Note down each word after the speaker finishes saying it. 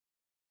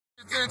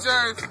10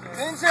 chains.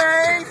 10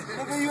 chains.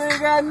 Nigga, you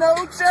ain't got no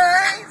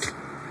chains.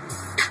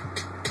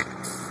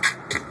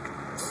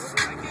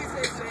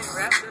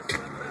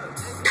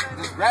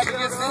 Just rap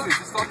against niggas.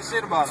 Just talk the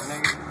shit about them,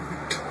 nigga.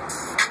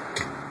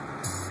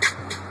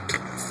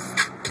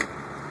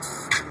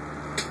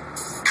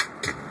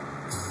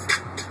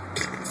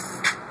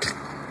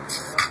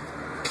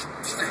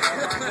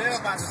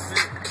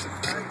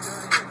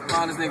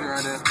 Find this nigga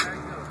right there.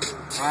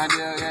 Find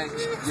yeah,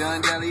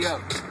 Young Deli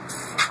up.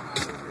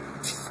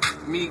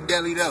 Meek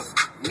Deli up.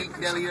 Meek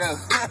Deli up.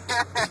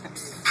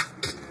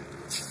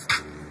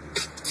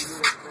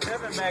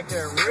 Kevin back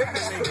there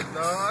ripping niggas,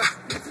 dog.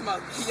 It's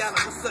about Kiana,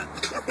 what's up?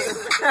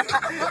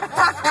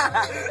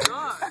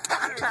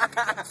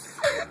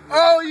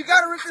 Oh, you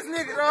gotta rip this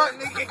nigga, dog.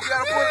 Nigga, you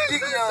gotta put a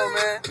dicky on,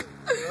 man.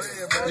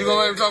 You gonna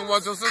let him talk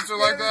about your sister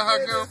like that,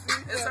 Hakim?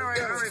 It's alright,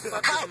 I already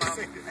fucked his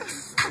mama.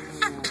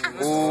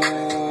 Ooh.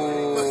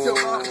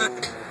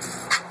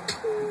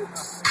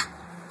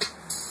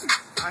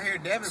 I hear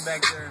Devin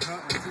back there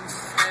hunting too.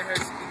 I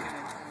heard speaking.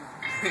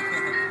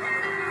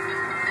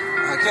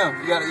 Hakim,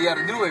 you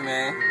gotta do it,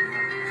 man.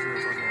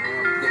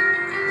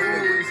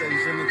 You say you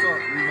shouldn't have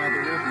talked. You about to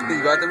rip you. He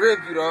about to rip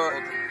you, dog. Go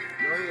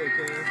ahead,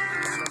 cuz.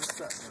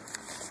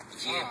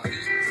 Yeah,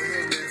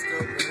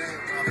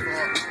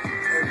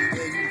 Every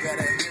day you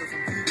gotta hear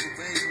from people,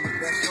 baby.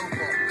 That's your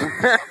fault.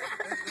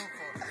 That's your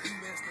fault. You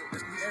messed up.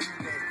 That's me every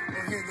day.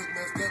 Your hair look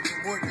messed up and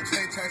more than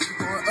Chainz tries to be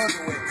going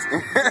other ways. It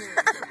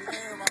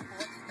ain't my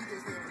fault. You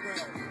just hit the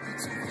ground. You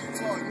 2 feet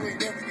tall. You ain't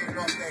never getting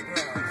off that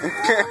ground.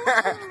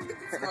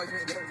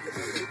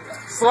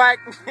 Swag.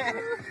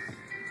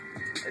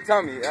 Hey,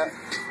 tell me,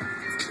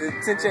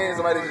 10 chains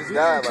somebody just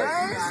died like.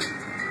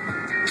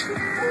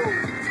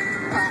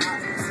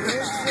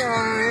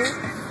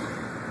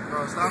 Bro,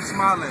 stop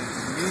smiling. You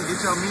need to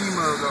get your meme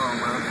mug on,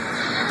 man.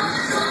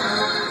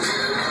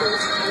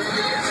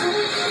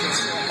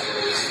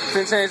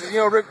 10 chains, you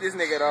don't rip this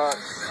nigga, dog.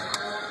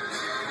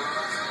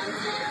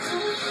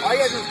 All you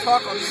gotta do is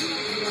talk on this.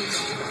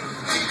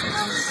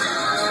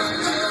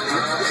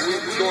 You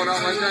going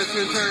out like that, 10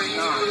 chains?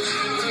 No.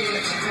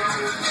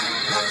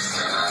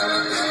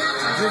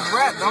 Just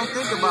rap, don't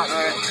think about it.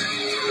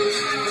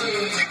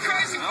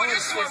 I want to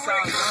shit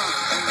sound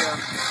dumb.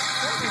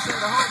 They said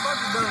a whole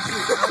bunch of dumb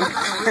shit.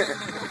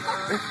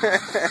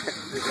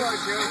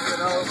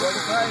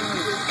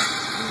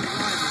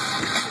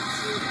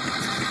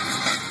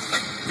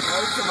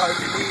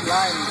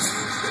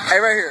 Hey,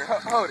 right here,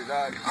 hold it,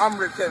 dog. I'm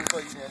Rip Kevin for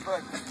you, man.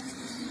 Fuck it.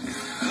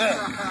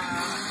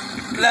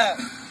 Look.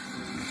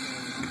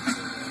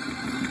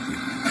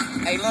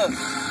 Hey, look.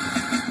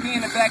 He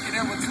in the back of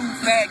there with 2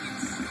 faggots.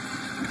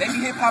 They be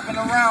hip-hopping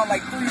around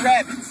like 3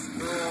 rabbits.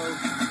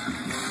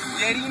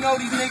 Yeah, do you know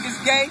these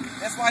niggas gay?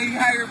 That's why he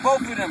hired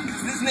both of them,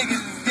 because this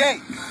niggas is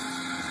gay.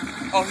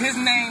 Oh, his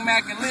name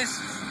Macalicious.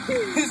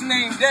 His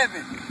name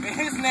Devin. And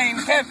his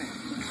name Kevin.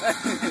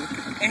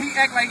 And he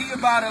act like he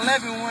about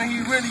 11 when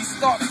he really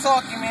start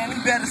talking, man. He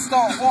better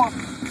start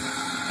walking.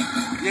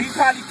 Yeah, he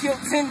probably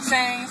killed 10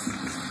 chains.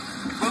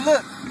 But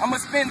look, I'ma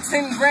spend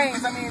 10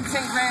 grains. I mean,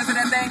 10 grams of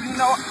that thing, you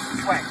know.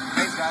 Swag.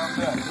 Thanks, God. I'm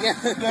done. Yeah,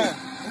 done.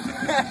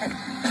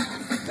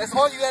 That's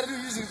all you gotta do.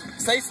 You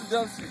just say some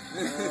dumb shit.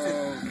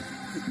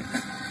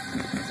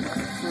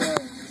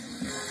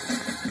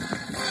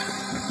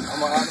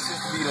 I'm an honest to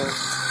be though.